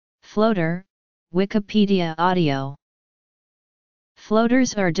Floater, Wikipedia audio.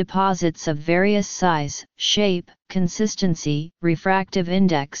 Floaters are deposits of various size, shape, consistency, refractive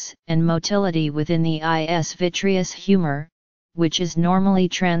index, and motility within the eye's vitreous humor, which is normally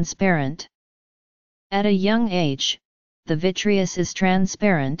transparent. At a young age, the vitreous is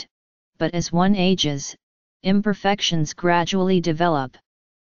transparent, but as one ages, imperfections gradually develop.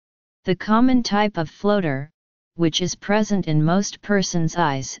 The common type of floater, which is present in most persons'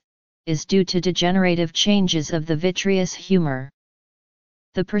 eyes, is due to degenerative changes of the vitreous humor.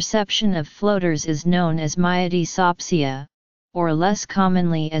 The perception of floaters is known as myodesopsia, or less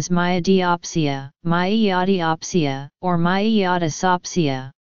commonly as myodiopsia, myodiopsia, or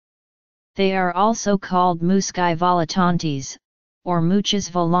myodesopsia. They are also called muscae volantes, or muchas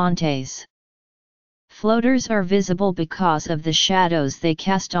volantes. Floaters are visible because of the shadows they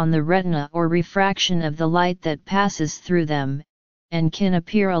cast on the retina or refraction of the light that passes through them, and can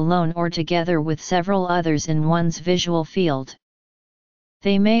appear alone or together with several others in one's visual field.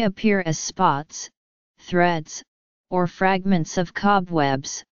 They may appear as spots, threads, or fragments of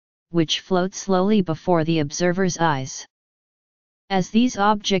cobwebs, which float slowly before the observer's eyes. As these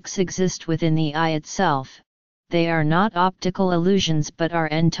objects exist within the eye itself, they are not optical illusions but are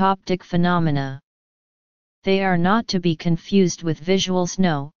entoptic phenomena. They are not to be confused with visual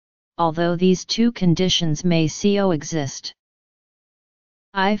snow, although these two conditions may coexist.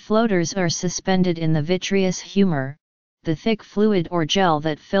 Eye floaters are suspended in the vitreous humor, the thick fluid or gel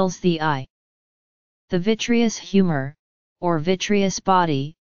that fills the eye. The vitreous humor, or vitreous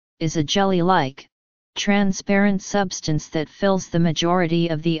body, is a jelly-like, transparent substance that fills the majority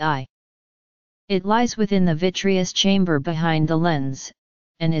of the eye. It lies within the vitreous chamber behind the lens,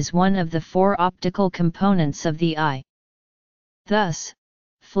 and is one of the four optical components of the eye. Thus,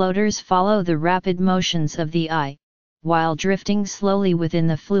 floaters follow the rapid motions of the eye, while drifting slowly within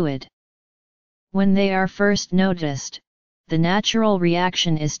the fluid. When they are first noticed, the natural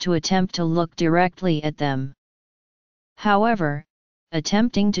reaction is to attempt to look directly at them. However,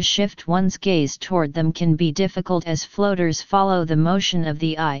 attempting to shift one's gaze toward them can be difficult as floaters follow the motion of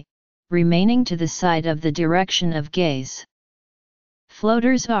the eye, remaining to the side of the direction of gaze.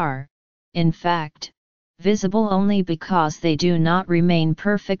 Floaters are, in fact, visible only because they do not remain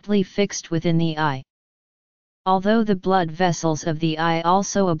perfectly fixed within the eye. Although the blood vessels of the eye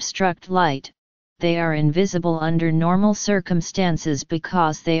also obstruct light, they are invisible under normal circumstances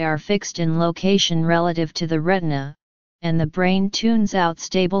because they are fixed in location relative to the retina, and the brain tunes out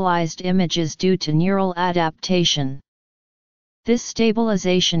stabilized images due to neural adaptation. This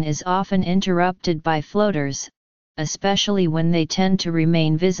stabilization is often interrupted by floaters, especially when they tend to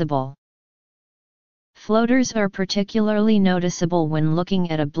remain visible. Floaters are particularly noticeable when looking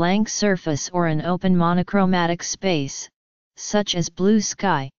at a blank surface or an open monochromatic space, such as blue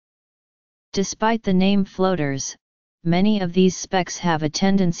sky. Despite the name floaters, many of these specks have a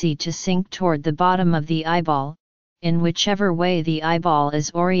tendency to sink toward the bottom of the eyeball. In whichever way the eyeball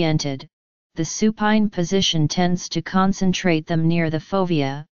is oriented, the supine position tends to concentrate them near the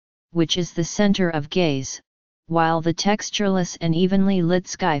fovea, which is the center of gaze, while the textureless and evenly lit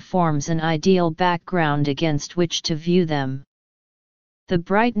sky forms an ideal background against which to view them. The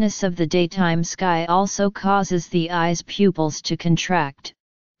brightness of the daytime sky also causes the eye's pupils to contract,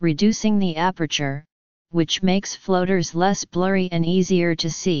 reducing the aperture, which makes floaters less blurry and easier to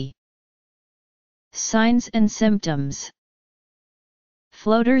see. Signs and symptoms.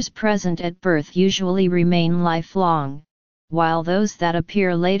 Floaters present at birth usually remain lifelong, while those that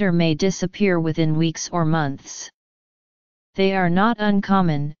appear later may disappear within weeks or months. They are not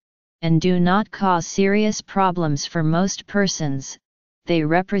uncommon, and do not cause serious problems for most persons. They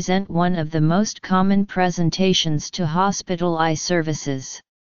represent one of the most common presentations to hospital eye services.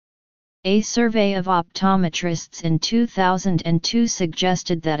 A survey of optometrists in 2002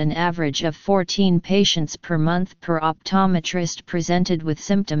 suggested that an average of 14 patients per month per optometrist presented with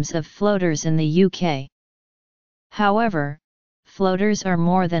symptoms of floaters in the UK. However, floaters are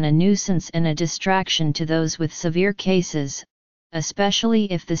more than a nuisance and a distraction to those with severe cases, especially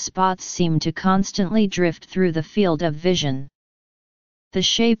if the spots seem to constantly drift through the field of vision. The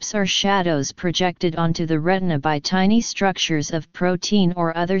shapes are shadows projected onto the retina by tiny structures of protein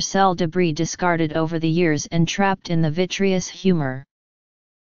or other cell debris discarded over the years and trapped in the vitreous humor.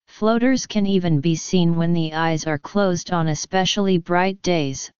 Floaters can even be seen when the eyes are closed on especially bright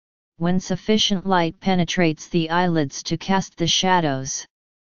days, when sufficient light penetrates the eyelids to cast the shadows.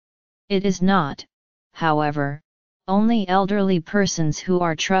 It is not, however, only elderly persons who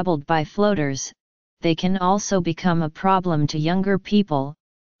are troubled by floaters. They can also become a problem to younger people,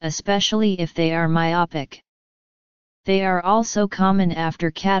 especially if they are myopic. They are also common after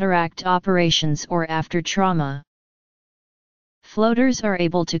cataract operations or after trauma. Floaters are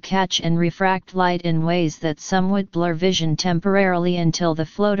able to catch and refract light in ways that somewhat blur vision temporarily until the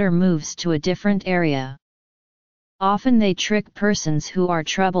floater moves to a different area. Often they trick persons who are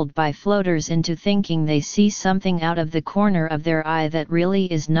troubled by floaters into thinking they see something out of the corner of their eye that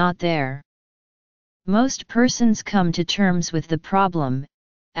really is not there. Most persons come to terms with the problem,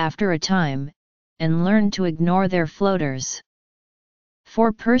 after a time, and learn to ignore their floaters.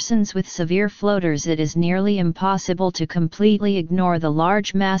 For persons with severe floaters, it is nearly impossible to completely ignore the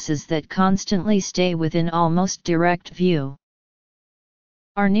large masses that constantly stay within almost direct view.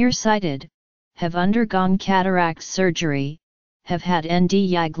 Are nearsighted, have undergone cataract surgery, have had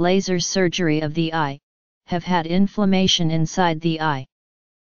Nd:YAG laser surgery of the eye, have had inflammation inside the eye.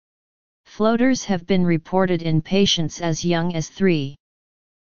 Floaters have been reported in patients as young as 3.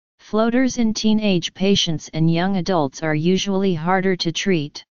 Floaters in teenage patients and young adults are usually harder to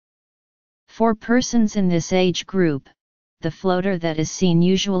treat. For persons in this age group, the floater that is seen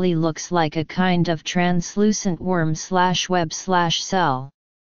usually looks like a kind of translucent worm/web/cell.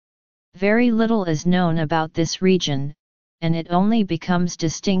 Very little is known about this region, and it only becomes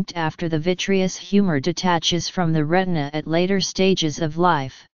distinct after the vitreous humor detaches from the retina at later stages of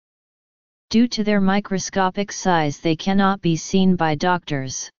life. Due to their microscopic size, they cannot be seen by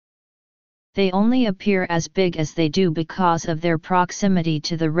doctors. They only appear as big as they do because of their proximity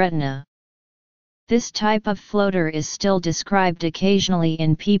to the retina. This type of floater is still described occasionally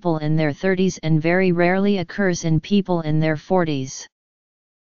in people in their 30s and very rarely occurs in people in their 40s.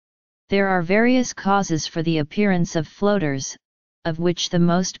 There are various causes for the appearance of floaters, of which the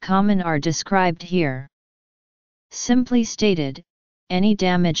most common are described here. Simply stated, any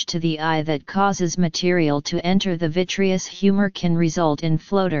damage to the eye that causes material to enter the vitreous humor can result in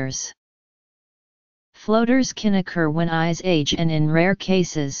floaters. Floaters can occur when eyes age, and in rare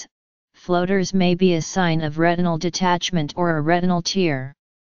cases, floaters may be a sign of retinal detachment or a retinal tear.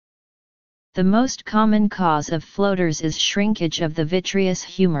 The most common cause of floaters is shrinkage of the vitreous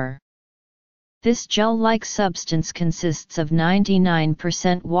humor. This gel-like substance consists of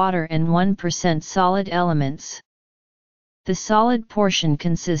 99% water and 1% solid elements. The solid portion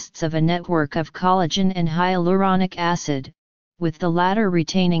consists of a network of collagen and hyaluronic acid, with the latter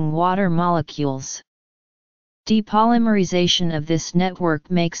retaining water molecules. Depolymerization of this network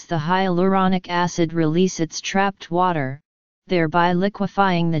makes the hyaluronic acid release its trapped water, thereby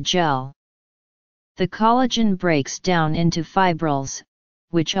liquefying the gel. The collagen breaks down into fibrils,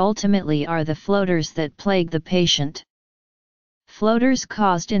 which ultimately are the floaters that plague the patient. Floaters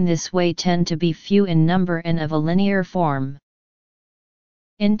caused in this way tend to be few in number and of a linear form.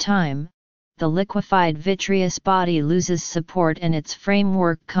 In time, the liquefied vitreous body loses support and its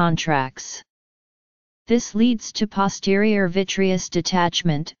framework contracts. This leads to posterior vitreous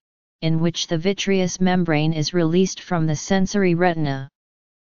detachment, in which the vitreous membrane is released from the sensory retina.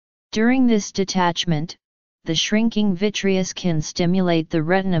 During this detachment, the shrinking vitreous can stimulate the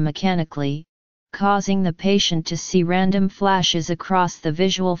retina mechanically, causing the patient to see random flashes across the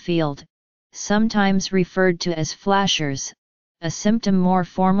visual field, sometimes referred to as flashers, a symptom more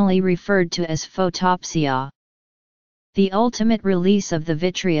formally referred to as photopsia. The ultimate release of the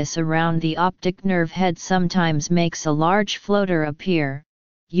vitreous around the optic nerve head sometimes makes a large floater appear,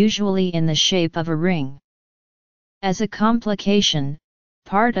 usually in the shape of a ring. As a complication,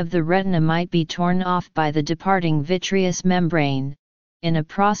 part of the retina might be torn off by the departing vitreous membrane, in a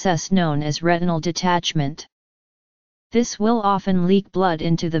process known as retinal detachment. This will often leak blood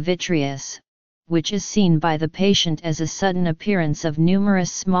into the vitreous, which is seen by the patient as a sudden appearance of numerous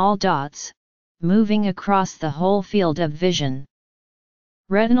small dots, moving across the whole field of vision.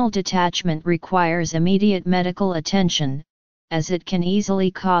 Retinal detachment requires immediate medical attention, as it can easily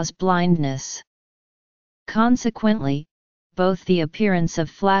cause blindness. Consequently, both the appearance of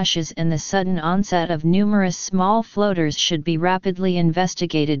flashes and the sudden onset of numerous small floaters should be rapidly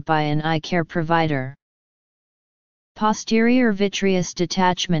investigated by an eye care provider. Posterior vitreous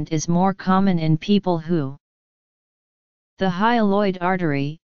detachment is more common in people who the hyaloid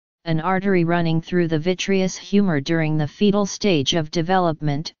artery, an artery running through the vitreous humor during the fetal stage of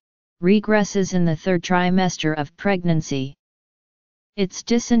development, regresses in the third trimester of pregnancy. Its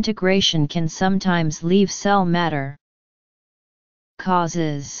disintegration can sometimes leave cell matter.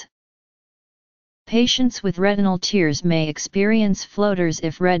 Causes: patients with retinal tears may experience floaters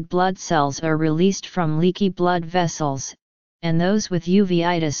if red blood cells are released from leaky blood vessels, and those with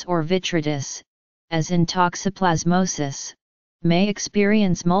uveitis or vitritis, as in toxoplasmosis, may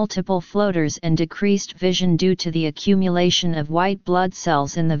experience multiple floaters and decreased vision due to the accumulation of white blood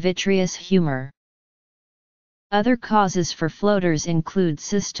cells in the vitreous humor. Other causes for floaters include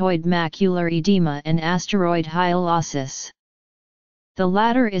cystoid macular edema and asteroid hyalosis. The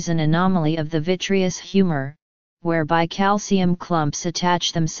latter is an anomaly of the vitreous humor, whereby calcium clumps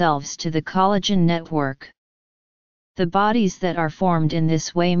attach themselves to the collagen network. The bodies that are formed in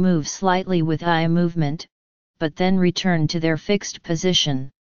this way move slightly with eye movement, but then return to their fixed position.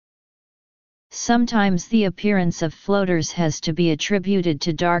 Sometimes the appearance of floaters has to be attributed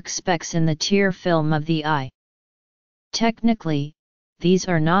to dark specks in the tear film of the eye. Technically, these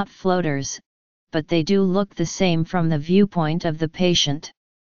are not floaters, but they do look the same from the viewpoint of the patient.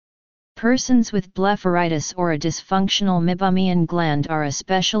 Persons with blepharitis or a dysfunctional meibomian gland are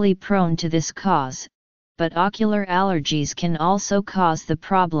especially prone to this cause, but ocular allergies can also cause the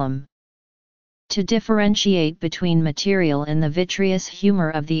problem. To differentiate between material in the vitreous humor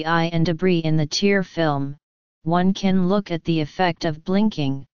of the eye and debris in the tear film, one can look at the effect of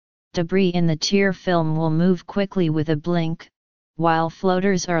blinking. Debris in the tear film will move quickly with a blink, while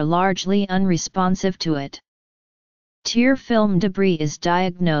floaters are largely unresponsive to it. Tear film debris is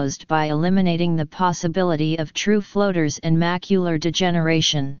diagnosed by eliminating the possibility of true floaters and macular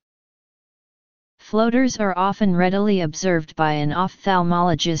degeneration. Floaters are often readily observed by an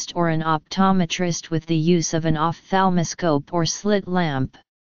ophthalmologist or an optometrist with the use of an ophthalmoscope or slit lamp.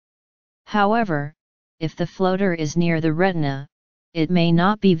 However, if the floater is near the retina, it may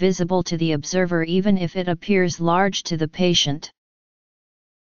not be visible to the observer even if it appears large to the patient.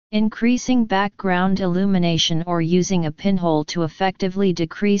 Increasing background illumination or using a pinhole to effectively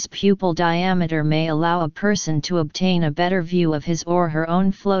decrease pupil diameter may allow a person to obtain a better view of his or her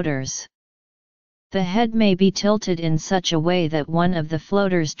own floaters. The head may be tilted in such a way that one of the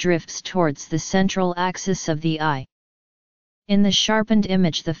floaters drifts towards the central axis of the eye. In the sharpened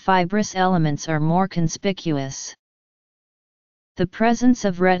image, the fibrous elements are more conspicuous. The presence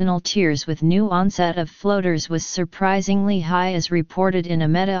of retinal tears with new onset of floaters was surprisingly high, as reported in a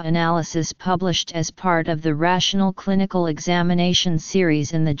meta-analysis published as part of the Rational Clinical Examination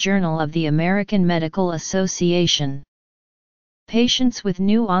series in the Journal of the American Medical Association. Patients with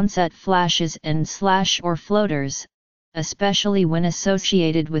new onset flashes and/or floaters, especially when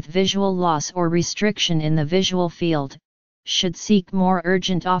associated with visual loss or restriction in the visual field, should seek more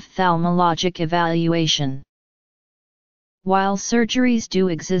urgent ophthalmologic evaluation. While surgeries do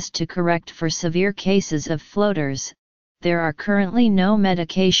exist to correct for severe cases of floaters, there are currently no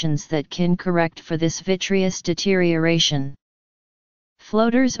medications that can correct for this vitreous deterioration.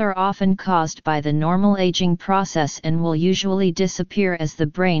 Floaters are often caused by the normal aging process and will usually disappear as the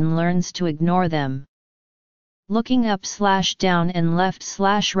brain learns to ignore them. Looking up/down and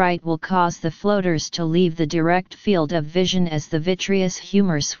left/right will cause the floaters to leave the direct field of vision as the vitreous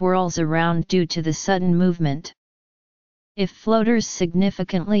humor swirls around due to the sudden movement. If floaters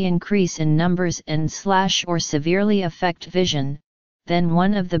significantly increase in numbers and/or severely affect vision, then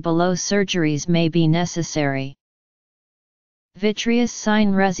one of the below surgeries may be necessary. Vitreous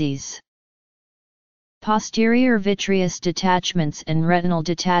synereses. Posterior vitreous detachments and retinal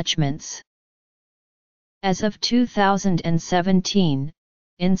detachments. As of 2017,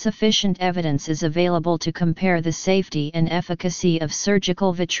 insufficient evidence is available to compare the safety and efficacy of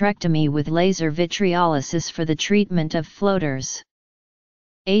surgical vitrectomy with laser vitriolysis for the treatment of floaters.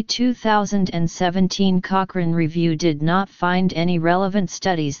 A 2017 Cochrane review did not find any relevant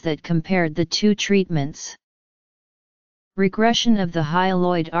studies that compared the two treatments. Regression of the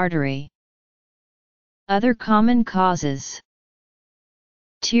hyaloid artery. Other common causes.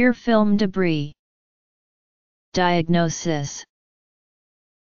 Tear film debris. Diagnosis.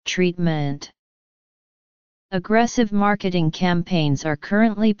 Treatment. Aggressive marketing campaigns are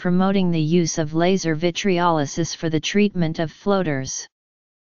currently promoting the use of laser vitriolysis for the treatment of floaters.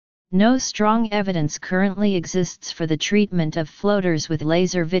 No strong evidence currently exists for the treatment of floaters with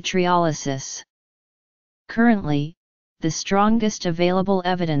laser vitriolysis. Currently, the strongest available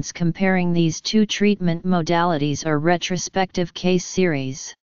evidence comparing these two treatment modalities are retrospective case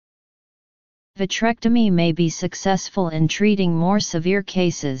series. Vitrectomy may be successful in treating more severe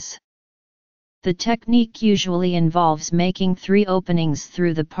cases. The technique usually involves making 3 openings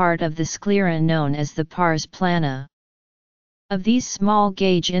through the part of the sclera known as the pars plana. Of these small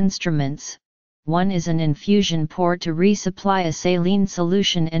gauge instruments, one is an infusion port to resupply a saline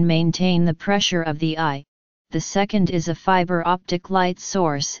solution and maintain the pressure of the eye, the second is a fiber optic light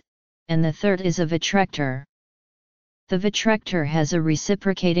source, and the third is a vitrector. The vitrector has a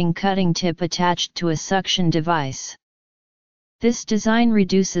reciprocating cutting tip attached to a suction device. This design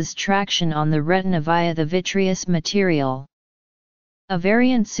reduces traction on the retina via the vitreous material. A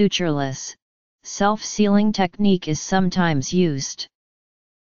variant sutureless, self-sealing technique is sometimes used.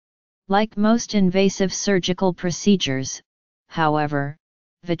 Like most invasive surgical procedures, however,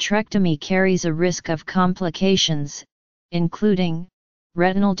 vitrectomy carries a risk of complications, including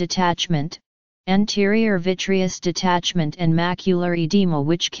retinal detachment, anterior vitreous detachment and macular edema,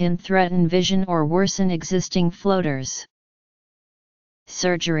 which can threaten vision or worsen existing floaters.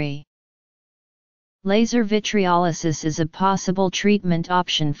 Surgery. Laser vitriolysis is a possible treatment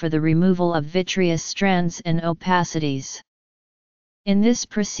option for the removal of vitreous strands and opacities. In this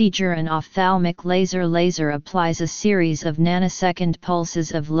procedure, an ophthalmic laser applies a series of nanosecond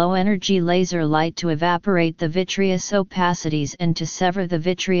pulses of low-energy laser light to evaporate the vitreous opacities and to sever the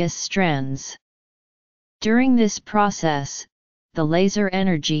vitreous strands. During this process, the laser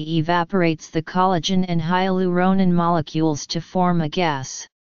energy evaporates the collagen and hyaluronan molecules to form a gas.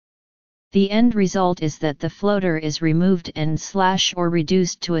 The end result is that the floater is removed and/or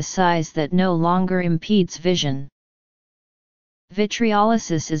reduced to a size that no longer impedes vision.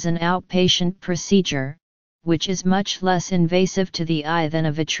 Vitriolysis is an outpatient procedure, which is much less invasive to the eye than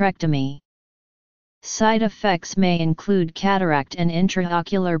a vitrectomy. Side effects may include cataract and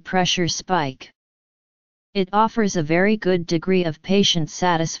intraocular pressure spike. It offers a very good degree of patient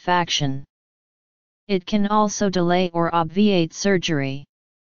satisfaction. It can also delay or obviate surgery.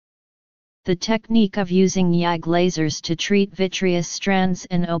 The technique of using YAG lasers to treat vitreous strands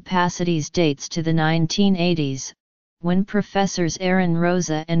and opacities dates to the 1980s, when Professors Aaron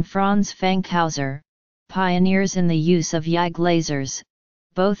Rosa and Franz Fankhauser, pioneers in the use of YAG lasers,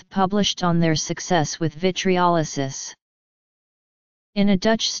 both published on their success with vitriolysis. In a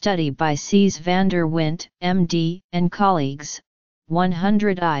Dutch study by Cees van der Wint, MD, and colleagues,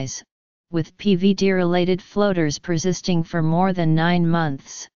 100 eyes, with PVD-related floaters persisting for more than 9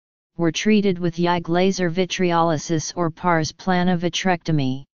 months, were treated with YAG laser vitriolysis or pars plana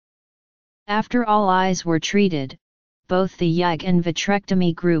vitrectomy. After all eyes were treated, both the YAG and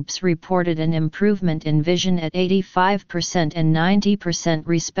vitrectomy groups reported an improvement in vision at 85% and 90%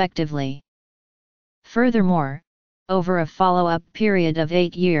 respectively. Furthermore, over a follow-up period of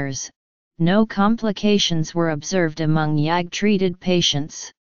 8 years, no complications were observed among YAG-treated patients.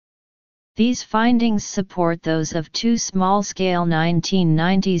 These findings support those of 2 small-scale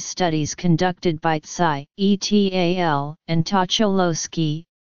 1990s studies conducted by Tsai, et.al., and Tacholowski,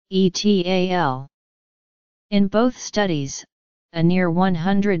 et.al. In both studies, a near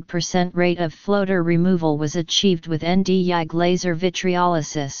 100% rate of floater removal was achieved with ND-YAG laser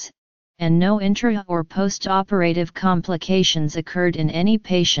vitriolysis, and no intra- or post-operative complications occurred in any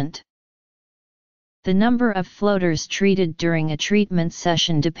patient. The number of floaters treated during a treatment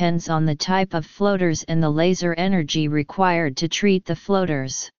session depends on the type of floaters and the laser energy required to treat the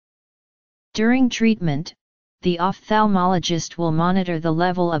floaters. During treatment, the ophthalmologist will monitor the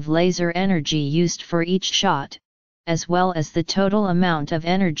level of laser energy used for each shot, as well as the total amount of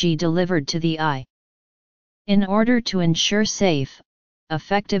energy delivered to the eye. In order to ensure safe,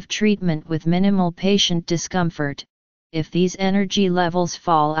 effective treatment with minimal patient discomfort, if these energy levels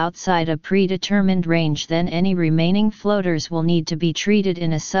fall outside a predetermined range, then any remaining floaters will need to be treated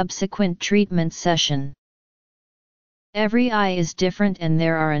in a subsequent treatment session. Every eye is different and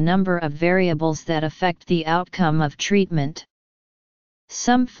there are a number of variables that affect the outcome of treatment.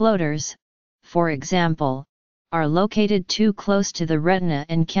 Some floaters, for example, are located too close to the retina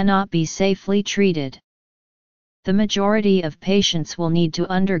and cannot be safely treated. The majority of patients will need to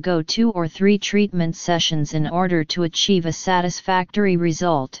undergo 2 or 3 treatment sessions in order to achieve a satisfactory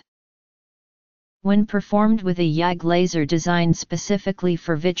result. When performed with a YAG laser designed specifically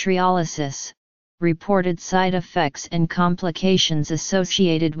for vitriolysis, reported side effects and complications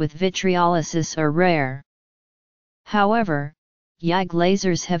associated with vitriolysis are rare. However, YAG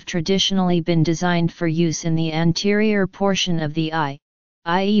lasers have traditionally been designed for use in the anterior portion of the eye,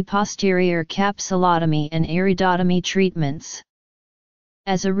 i.e. posterior capsulotomy and iridotomy treatments.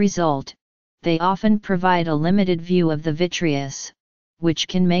 As a result, they often provide a limited view of the vitreous, which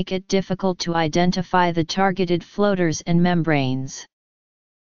can make it difficult to identify the targeted floaters and membranes.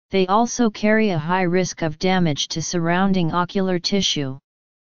 They also carry a high risk of damage to surrounding ocular tissue.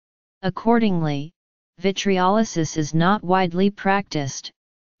 Accordingly, vitriolysis is not widely practiced,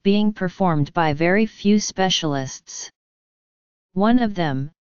 being performed by very few specialists. One of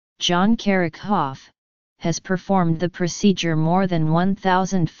them, John Carrick-Hoff, has performed the procedure more than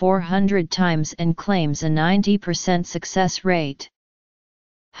 1,400 times and claims a 90% success rate.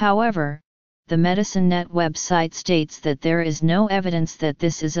 However, the MedicineNet website states that there is no evidence that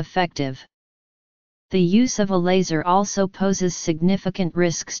this is effective. The use of a laser also poses significant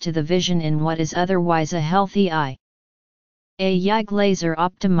risks to the vision in what is otherwise a healthy eye. A YAG laser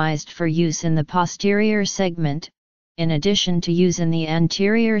optimized for use in the posterior segment, in addition to use in the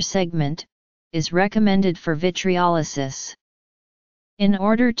anterior segment, is recommended for vitriolysis. In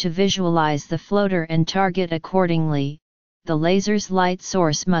order to visualize the floater and target accordingly, the laser's light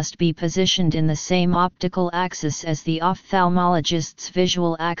source must be positioned in the same optical axis as the ophthalmologist's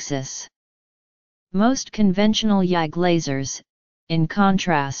visual axis. Most conventional YAG lasers, in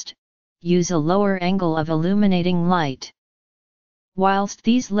contrast, use a lower angle of illuminating light. Whilst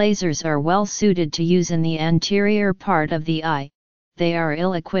these lasers are well suited to use in the anterior part of the eye, they are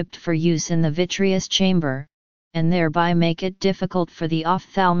ill-equipped for use in the vitreous chamber, and thereby make it difficult for the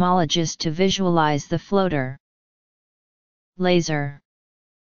ophthalmologist to visualize the floater. Laser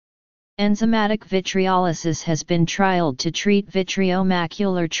enzymatic vitriolysis has been trialed to treat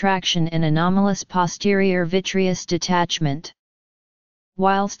vitreomacular traction and anomalous posterior vitreous detachment.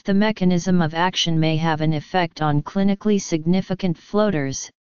 Whilst the mechanism of action may have an effect on clinically significant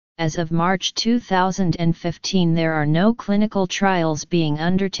floaters, as of March 2015 there are no clinical trials being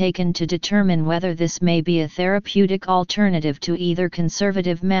undertaken to determine whether this may be a therapeutic alternative to either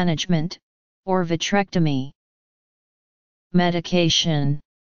conservative management, or vitrectomy. Medication.